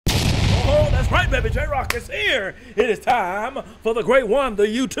right, baby, J-Rocc is here. It is time for the great one, the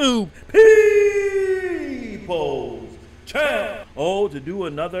YouTube People's Channel. Oh, to do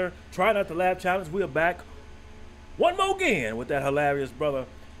another Try Not to Laugh challenge. We are back one more again with that hilarious brother,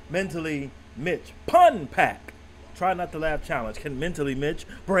 Mentally Mitch. Pun pack. Try Not to Laugh challenge. Can Mentally Mitch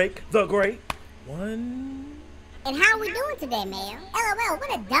break the great one? And how we doing today, Mayo? LOL,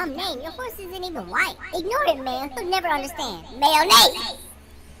 what a dumb name. Your horse isn't even white. Ignore it, Mayo. He'll never understand. Mayonnaise!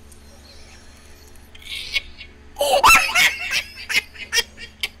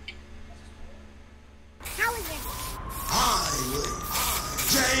 How is your...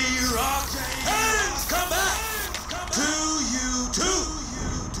 J-Rocc has come back to YouTube.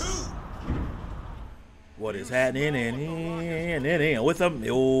 What is happening in with the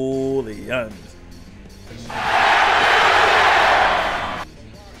millions?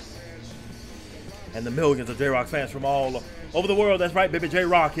 And the millions of J-Rocc fans from all over the world. That's right, baby,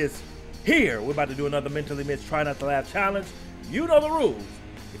 J-Rocc is here. We're about to do another Mentally Mitch Try Not to Laugh challenge. You know the rules.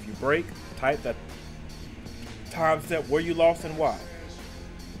 If you break, type that time step where you lost and why.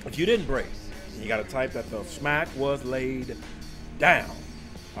 If you didn't break, you got to type that the smack was laid down.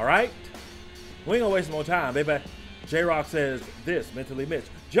 All right? We ain't gonna waste more time, baby. J-Rocc says this, Mentally Mitch.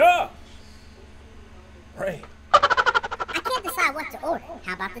 Jump! Rain. I can't decide what to order.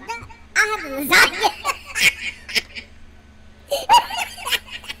 How about the duck? I have the lasagna.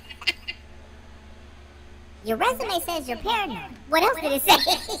 Your resume says you're paranoid. What else did it say?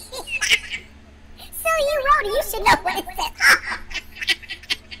 So you wrote it. You should know what it says.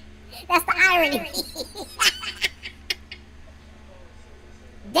 That's the irony.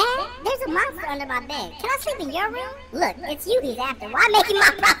 Dad, there's a monster under my bed. Can I sleep in your room? Look, it's you he's after. Why make him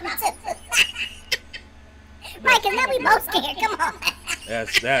my problem too? Right, because now we both scared. Come on.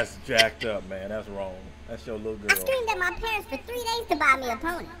 That's jacked up, man. That's wrong. That's your little girl. I screamed at my parents for 3 days to buy me a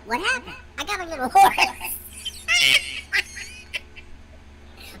pony. What happened? I got a little horse.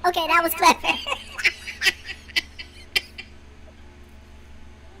 Okay, that was clever.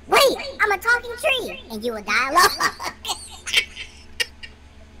 Wait, I'm a talking tree, and you a dialogue.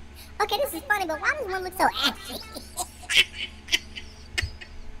 Okay, this is funny, but why does one look so ashy?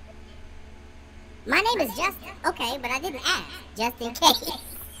 My name is Justin. Okay, but I didn't ask, just in case.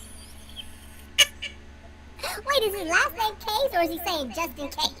 Wait, is his last name Case, or is he saying just in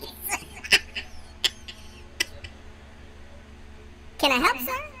case? Can I help,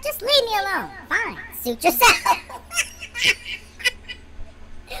 sir? Just leave me alone. Fine, suit yourself.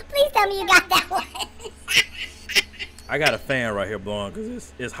 Please tell me you got that one. I got a fan right here blowing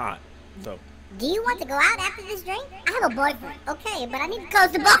because it's hot. So. Do you want to go out after this drink? I have a boyfriend. Okay, but I need to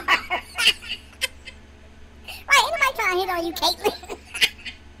close the bar. Right, anybody trying to hit on you, Caitlin?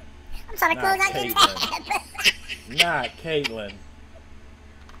 I'm trying to close out your tab. Not Caitlin.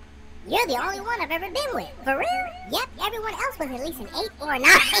 You're the only one I've ever been with. For real? Yep, everyone else was at least an 8 or a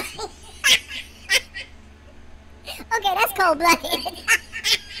 9. Okay, that's cold-blooded.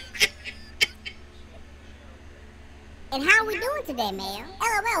 And how are we doing today, Mayo?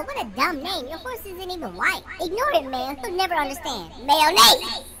 LOL, what a dumb name. Your horse isn't even white. Ignore it, Mayo. He'll never understand.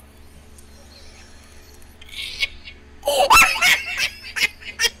 Mayonnaise!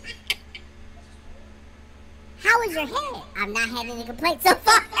 How is your head? I've not had any complaints so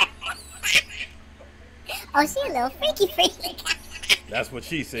far. Oh, she a little freaky. That's what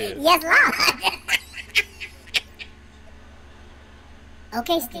she said. Yes, Lord.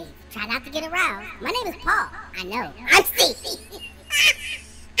 Okay, Steve. Try not to get aroused. My name is Paul. I know. I'm Steve.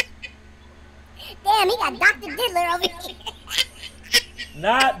 Damn, he got Dr. Diddler over here.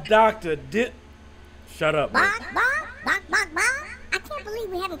 Not Dr. Shut up. Bok. I can't believe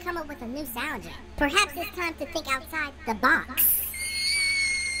we haven't come up with a new sound yet. Perhaps it's time to think outside the box.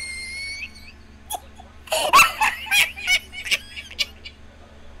 I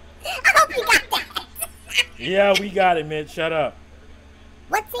hope you got that. Yeah, we got it, Mitch. Shut up.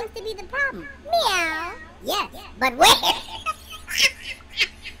 What seems to be the problem? Meow. Yes, but where?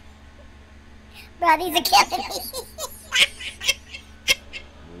 Bro, these are killing me.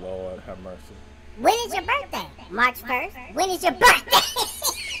 Lord have mercy. When is your birthday? March 1st. When is your birthday?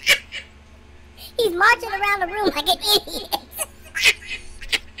 He's marching around the room like an idiot.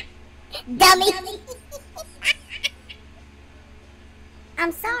 Dummy.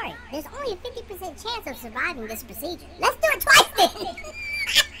 I'm sorry. There's only a 50% chance of surviving this procedure. Let's do it twice then.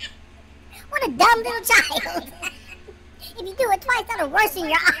 What a dumb little child. If you do it twice, that'll worsen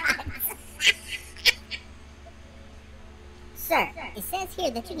your odds. Sir, it says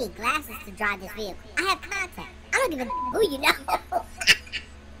here that you need glasses to drive this vehicle. I have contacts. I don't give a who you know.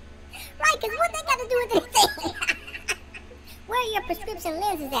 Right, because what they got to do with anything? Where are your prescription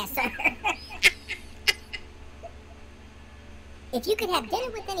lenses at, sir? If you could have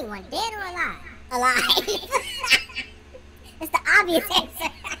dinner with anyone, dead or alive? Alive. That's the obvious answer.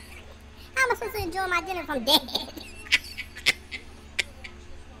 How am I supposed to enjoy my dinner if I'm dead?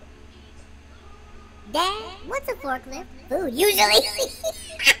 Dad, what's a forklift? Food, usually.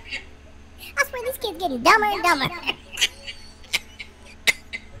 I swear this kid's getting dumber and dumber.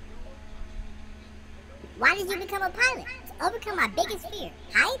 Why did you become a pilot? To overcome my biggest fear.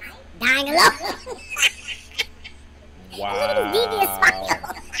 Heights? Dying alone. Wow. Look at his devious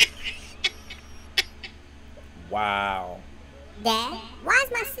smile. Wow. Dad, why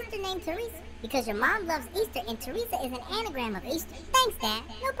is my sister named Teresa? Because your mom loves Easter and Teresa is an anagram of Easter. Thanks, Dad.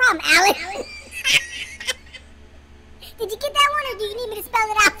 No problem, Alex. Did you get that one or do you need me to spell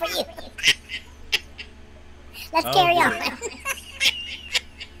it out for you? Let's carry on.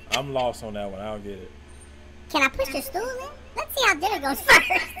 I'm lost on that one. I don't get it. Can I push your stool in? Let's see how dinner goes first.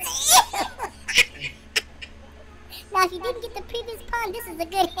 Now, if you didn't get the previous pun, this is a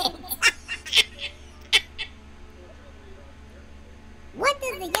good hint. What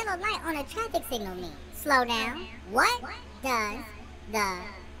does the yellow light on a traffic signal mean? Slow down. What does the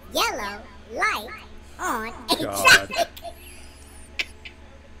yellow light on a traffic?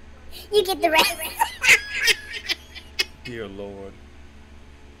 You get the rest. Dear Lord.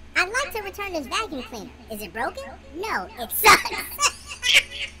 I'd like to return this vacuum cleaner. Is it broken? No, it sucks.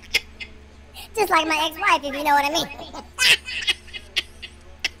 Just like my ex-wife, if you know what I mean.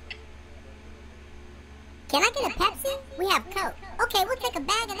 Can I get a Pepsi? We have Coke. Okay, we'll take a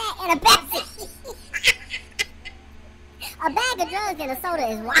bag of that and a Pepsi. A bag of drugs and a soda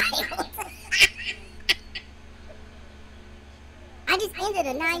is wild. I just ended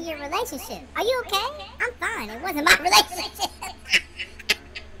a 9-year relationship. Are you okay? I'm fine. It wasn't my relationship.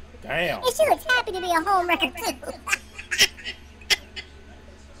 Damn. And she looks happy to be a homewrecker too.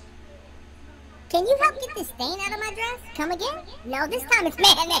 Can you help get this stain out of my dress? Come again? No, this time it's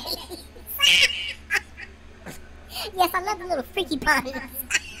mayonnaise. Yes, I love the little freaky puns.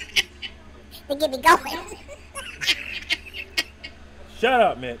 They get me going. Shut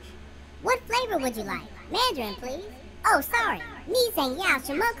up, Mitch. What flavor would you like? Mandarin, please. Oh, sorry. Ni saying yao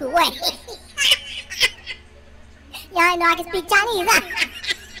shimoku wei. Yeah, I know I can speak Chinese.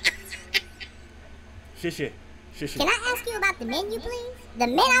 Shishi. Shishi. Can I ask you about the menu, please? The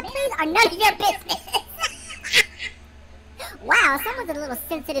men I please are none of your business. Wow, someone's a little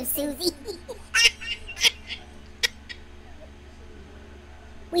sensitive, Susie.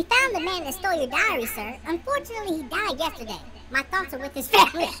 We found the man that stole your diary, sir. Unfortunately, he died yesterday. My thoughts are with his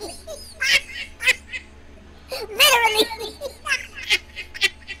family. Literally.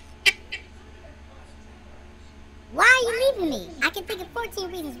 Why are you leaving me? I can think of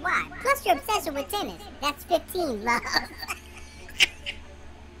 14 reasons why. Plus your obsession with tennis. That's 15, love.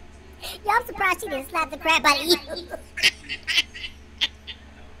 Yo, I'm surprised she didn't slap the crap out of you.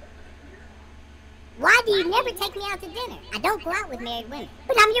 Why do you never take me out to dinner? I don't go out with married women.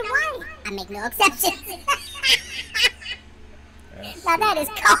 But I'm your wife. I make no exceptions. Now that is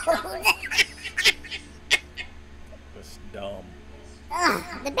cold. That's dumb. Ugh,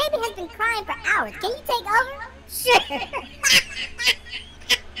 the baby has been crying for hours. Can you take over? Sure.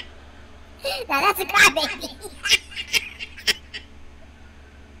 Now that's a crybaby.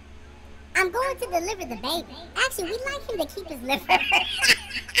 I'm going to deliver the baby. Actually, we'd like him to keep his liver.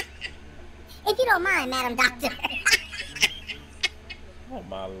 If you don't mind, Madam Doctor. Oh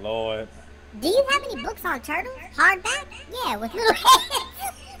my Lord. Do you have any books on turtles? Hardback? Yeah, with little heads.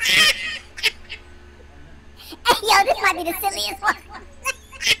 Hey, yo, this might be the silliest one.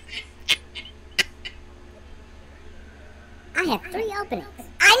 I have 3 openings.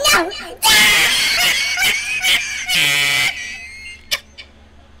 I know!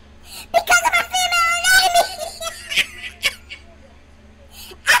 Because of a female anatomy!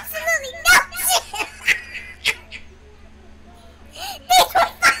 Absolutely no shit! These were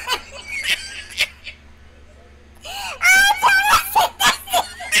fun!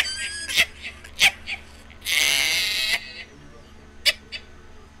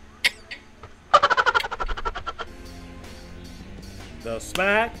 The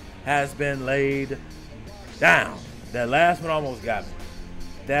smack has been laid down. That last one almost got me.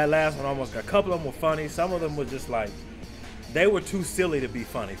 A couple of them were funny. Some of them were just like, they were too silly to be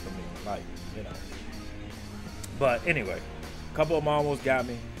funny for me. Like, you know. But anyway, a couple of them almost got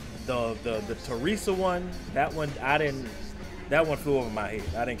me. The Teresa one, that one flew over my head.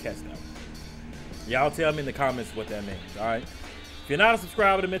 I didn't catch that one. Y'all tell me in the comments what that means, alright? If you're not a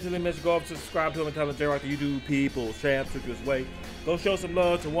subscriber to Mentally Mitch, go up to subscribe to him and tell him J-Rocc, you do people's champs took this way. Go show some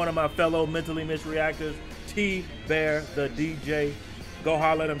love to one of my fellow Mentally Mitch reactors, T-Bear the DJ. Go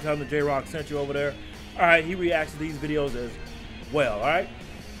holler at him, tell him J-Rocc sent you over there. Alright, he reacts to these videos as well. All right.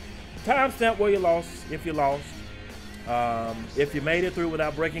 Timestamp where you lost, if you lost. If you made it through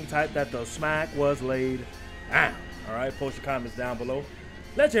without breaking, type that the smack was laid down. All right. Post your comments down below.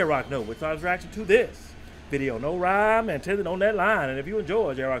 Let J-Rocc know which was reaction to this video. No rhyme intended on that line. And if you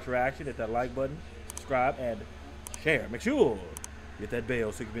enjoy J-Rocc's reaction, hit that like button, subscribe, and share. Make sure you hit that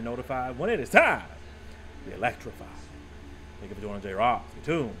bell so you can be notified when it is time to be electrified. Thank you for joining J-Rocc. Stay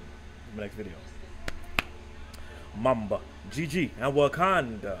tuned for the next video. Mamba, GG, and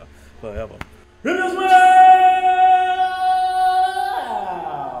Wakanda forever. Rip this well!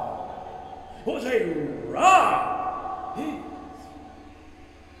 J-Rocc!